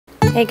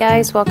Hey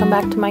guys, welcome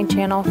back to my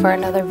channel for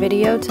another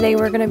video. Today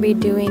we're going to be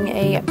doing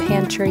a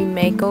pantry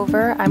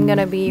makeover. I'm going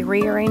to be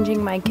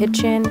rearranging my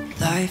kitchen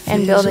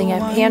and building a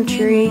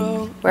pantry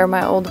where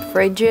my old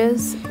fridge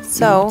is.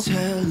 So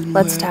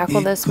let's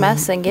tackle this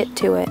mess and get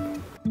to it.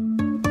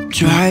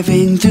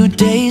 Driving through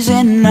days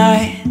and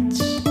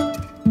nights,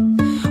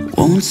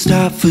 won't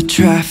stop for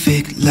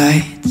traffic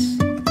lights.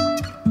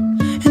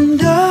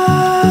 And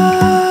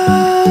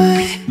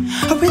I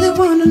really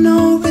wanna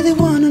know,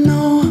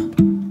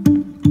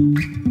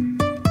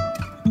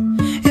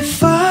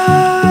 if I'll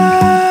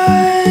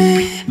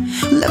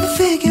ever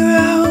figure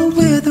out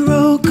where the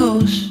road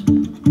goes.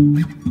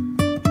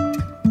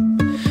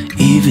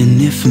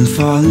 Even if I'm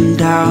falling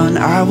down,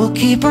 I will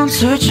keep on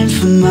searching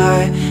for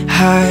my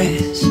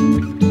highs.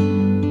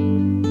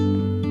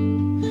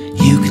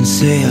 You can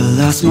say I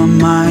lost my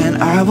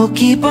mind, I will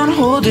keep on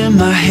holding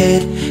my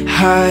head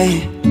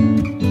high,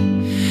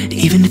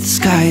 even if the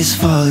sky is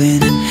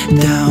falling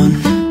down.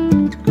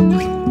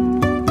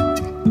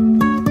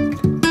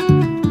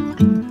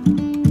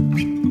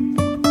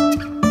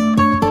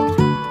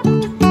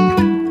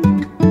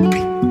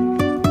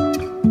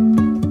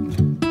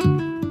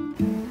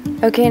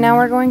 Okay, now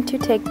we're going to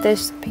take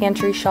this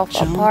pantry shelf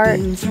apart.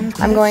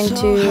 I'm going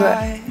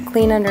to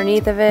clean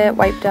underneath of it,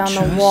 wipe down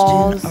the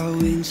walls,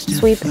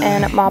 sweep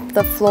and mop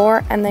the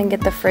floor, and then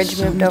get the fridge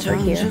moved over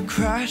here.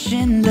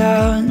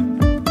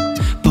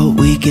 But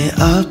we get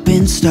up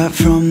and start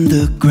from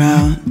the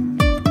ground.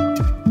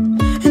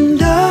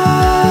 And I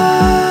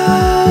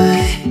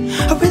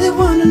really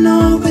wanna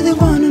know,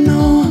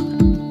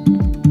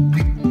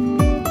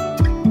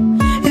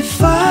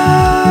 if I'll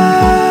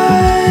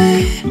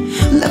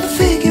ever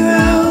figure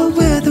out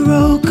where the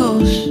road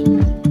goes.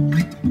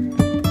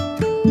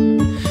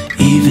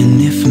 Even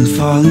if I'm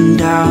falling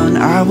down,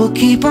 I will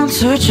keep on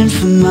searching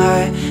for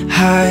my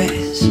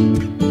highs.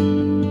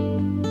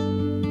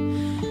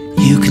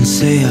 You can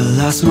say I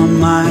lost my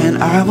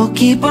mind, I will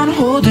keep on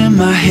holding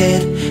my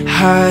head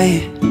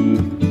high,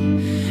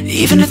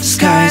 even if the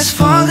sky is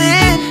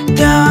falling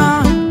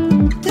down.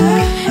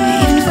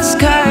 Even if the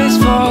sky is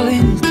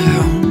falling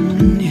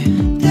down,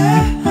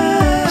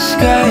 yeah. The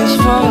sky is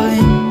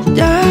falling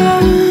down.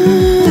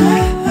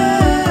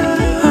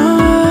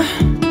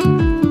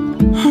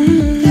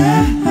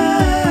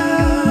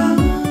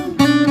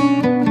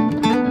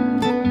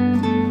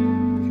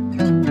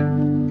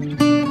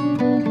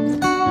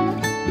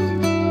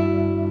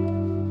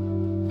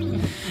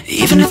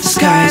 Even if the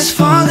sky is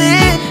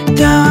falling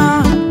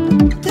down,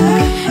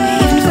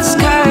 even if the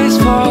sky is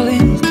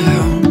falling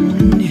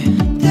down, yeah.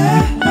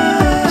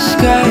 The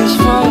sky is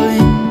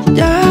falling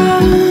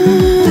down.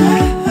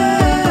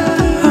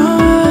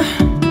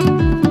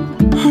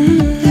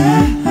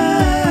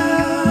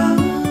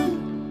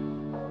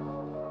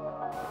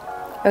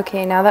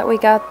 Okay, now that we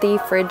got the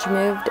fridge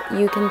moved,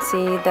 you can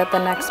see that the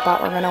next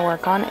spot we're going to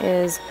work on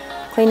is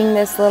cleaning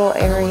this little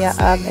area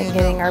up and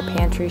getting our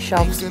pantry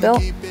shelves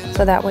built,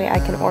 so that way I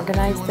can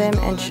organize them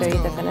and show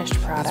you the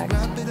finished product.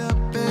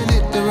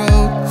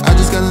 I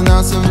just got an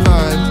awesome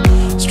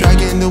vibe,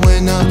 striking the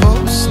winner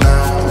post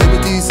now.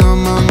 Liberty's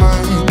on my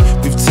mind,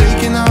 we've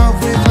taken off,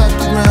 we've left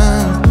the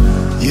ground.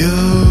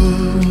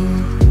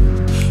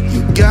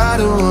 You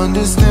gotta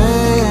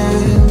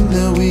understand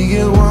that we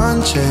get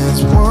one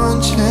chance,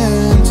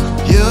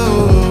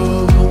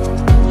 you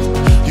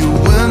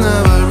will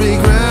never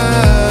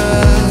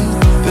regret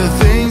the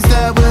things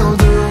that we'll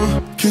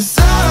do. 'Cause I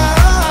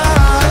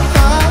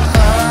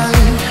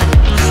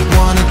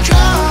wanna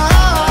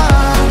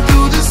drive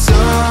through the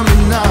summer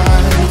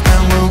night,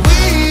 and when we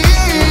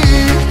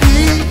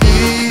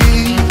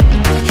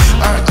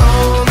are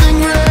old and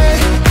gray,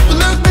 we'll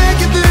look back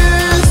at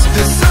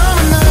this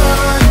summer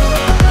night,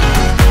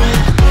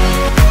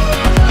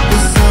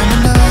 this summer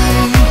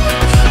night,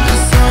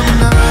 this summer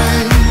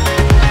night.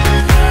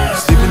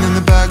 Sleeping in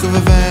the back of a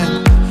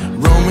van,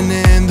 roaming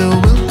in the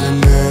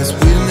wilderness.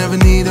 We don't ever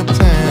need a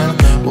plan,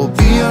 we'll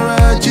be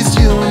alright, just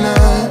you and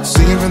I.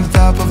 Singing from the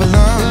top of our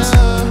lungs,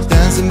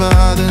 dancing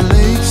by the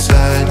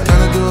lakeside.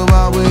 Gonna do it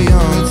while we're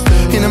young,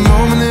 in a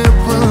moment it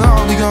will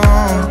all be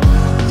gone.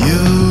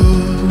 You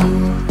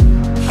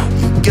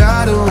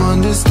gotta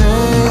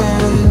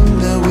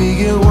understand that we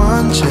get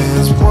one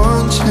chance, you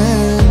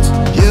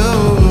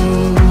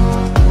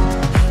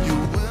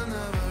will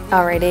never.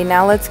 Alrighty,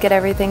 now let's get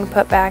everything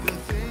put back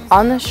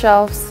on the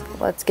shelves.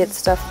 Let's get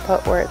stuff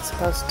put where it's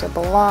supposed to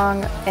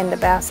belong, into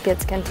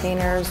baskets,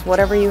 containers,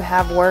 whatever you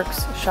have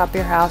works. Shop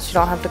your house, you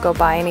don't have to go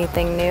buy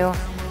anything new.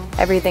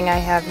 Everything I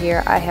have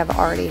here I have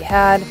already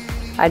had.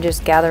 I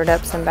just gathered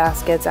up some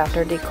baskets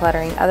after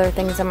decluttering other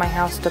things in my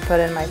house to put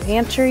in my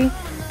pantry.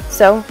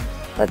 So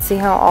let's see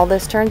how all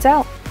this turns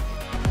out.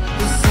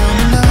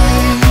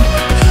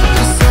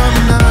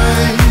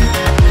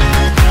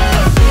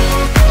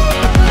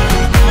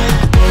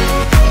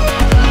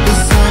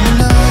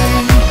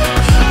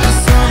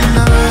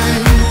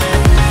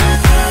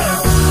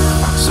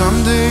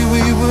 Someday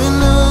we will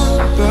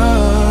look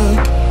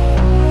back,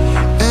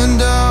 and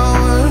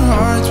our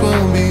hearts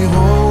will be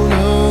whole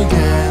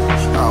again.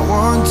 I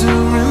want to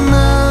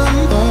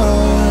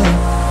remember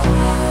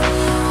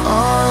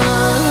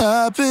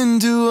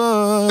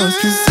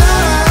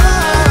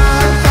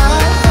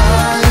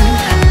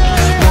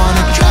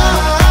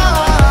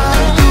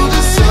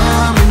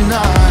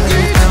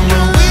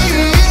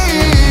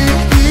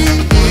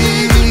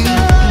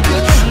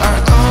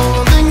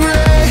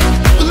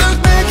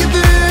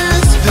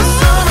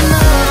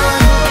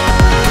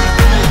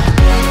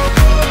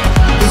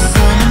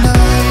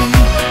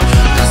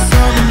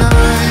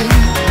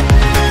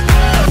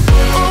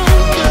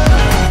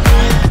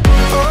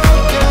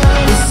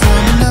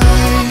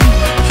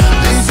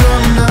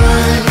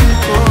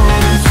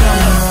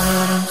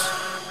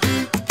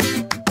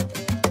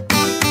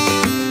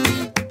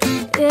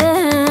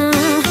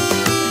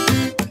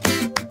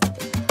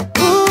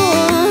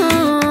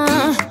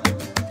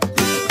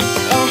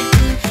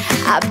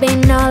I've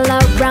been all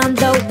around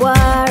the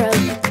world,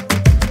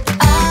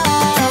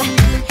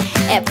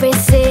 every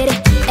city,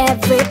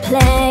 every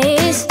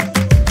place.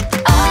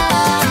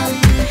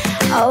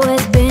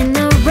 Always been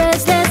a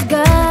restless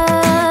girl,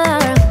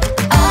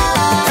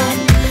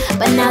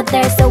 but now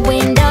there's a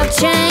wind of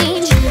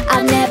change.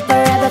 I've never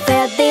ever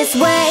felt this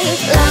way.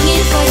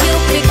 Longing for you,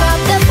 pick up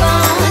the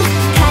phone.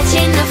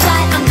 Catching a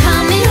flight, I'm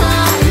coming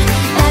home.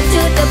 Back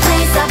to the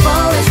place I've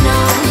always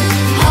known.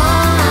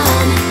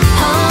 Home,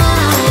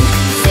 home.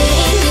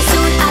 Seeing you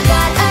soon, I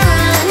gotta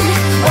run.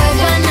 We're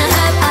gonna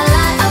have a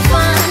lot of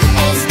fun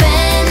and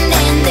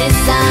spending this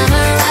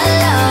summer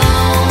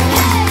alone.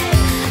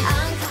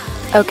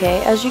 Okay,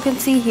 as you can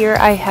see here,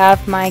 I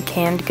have my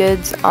canned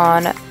goods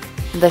on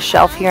the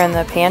shelf here in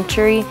the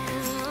pantry,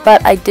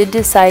 but I did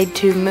decide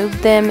to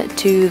move them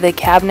to the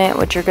cabinet,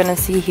 which you're going to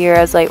see here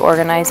as I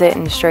organize it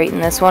and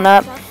straighten this one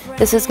up.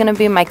 This is going to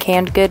be my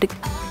canned good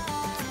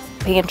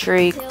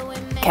pantry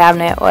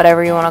cabinet,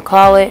 whatever you want to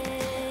call it,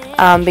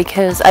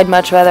 because I'd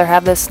much rather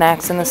have the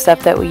snacks and the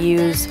stuff that we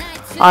use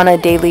on a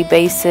daily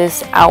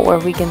basis out where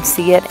we can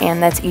see it,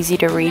 and that's easy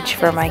to reach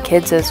for my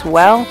kids as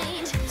well.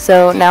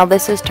 So now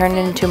this is turned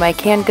into my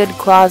canned good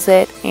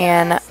closet,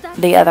 and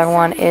the other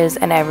one is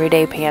an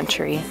everyday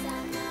pantry.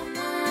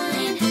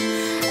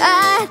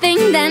 I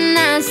think that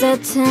now's the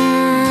time.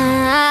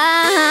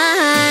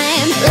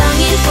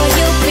 Longing for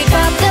you, pick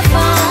up the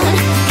phone.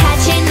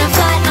 Catching a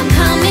flight, I'm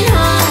coming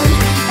home.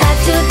 Back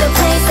to the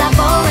place I've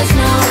always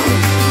known.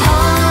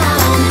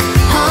 Home,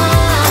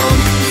 home.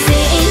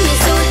 Seeing you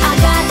soon, I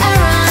gotta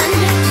run.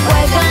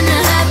 We're gonna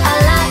have a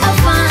lot of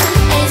fun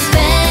and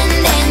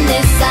spending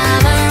this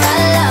summer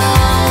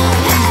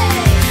alone.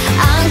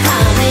 I'm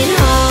coming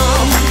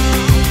home.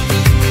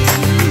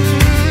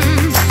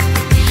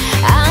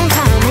 I'm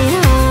coming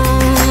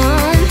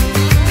home.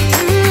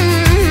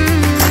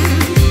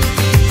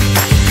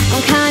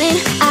 I'm counting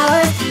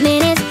hours,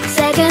 minutes,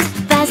 seconds,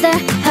 faster.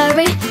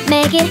 Hurry,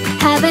 make it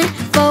happen.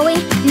 Before we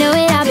know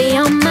it, I'll be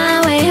on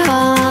my way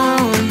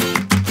home.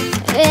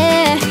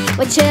 Yeah,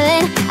 we're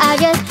chilling, I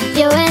just,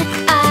 you and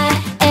I.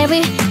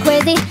 Every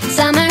crazy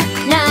summer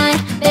night,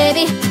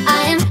 baby,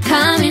 I am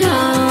coming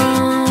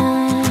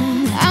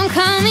home. I'm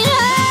coming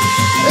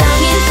home.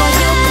 Longing for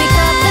you, pick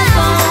up the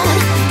phone.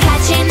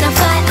 Catching a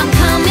flight, I'm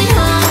coming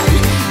home.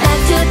 Back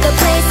to the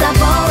place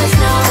I've always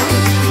known.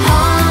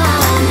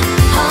 Home,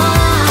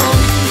 home.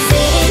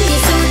 Seeing you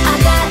soon, I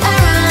gotta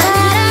run.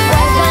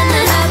 We're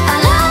gonna have a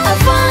lot of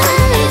fun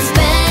and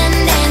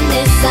spending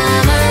this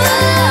summer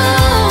alone.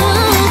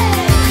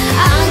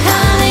 I'm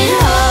coming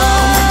home.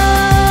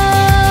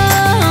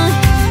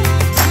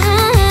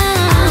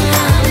 I'm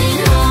coming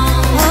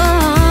home.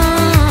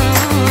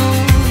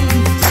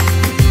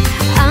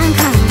 I'm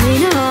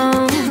coming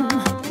home.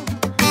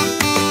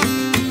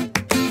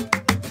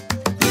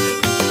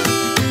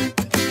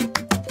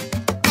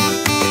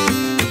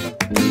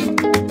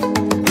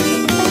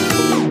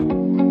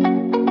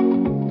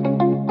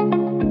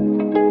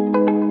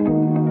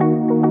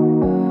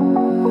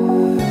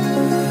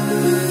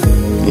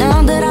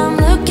 Now that I'm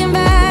looking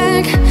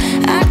back,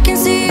 I can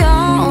see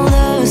all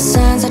the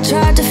signs I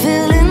tried to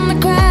fill in the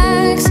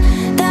cracks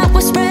that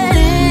were spread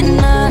in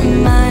my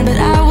mind, but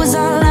I was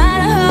all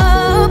out of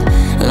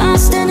hope,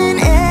 lost in an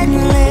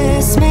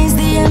endless maze.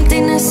 The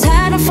emptiness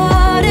had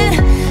unfolded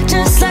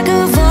just like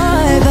a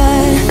void,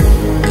 but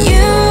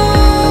you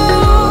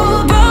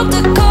broke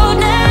the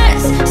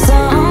coldness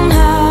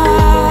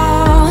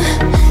somehow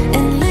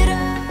and lit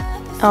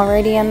up.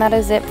 Alrighty, and that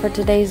is it for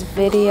today's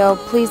video.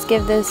 Please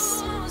give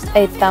this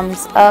a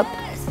thumbs up,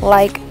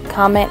 like,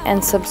 comment,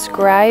 and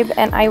subscribe,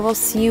 and I will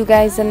see you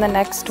guys in the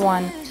next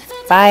one.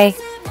 Bye.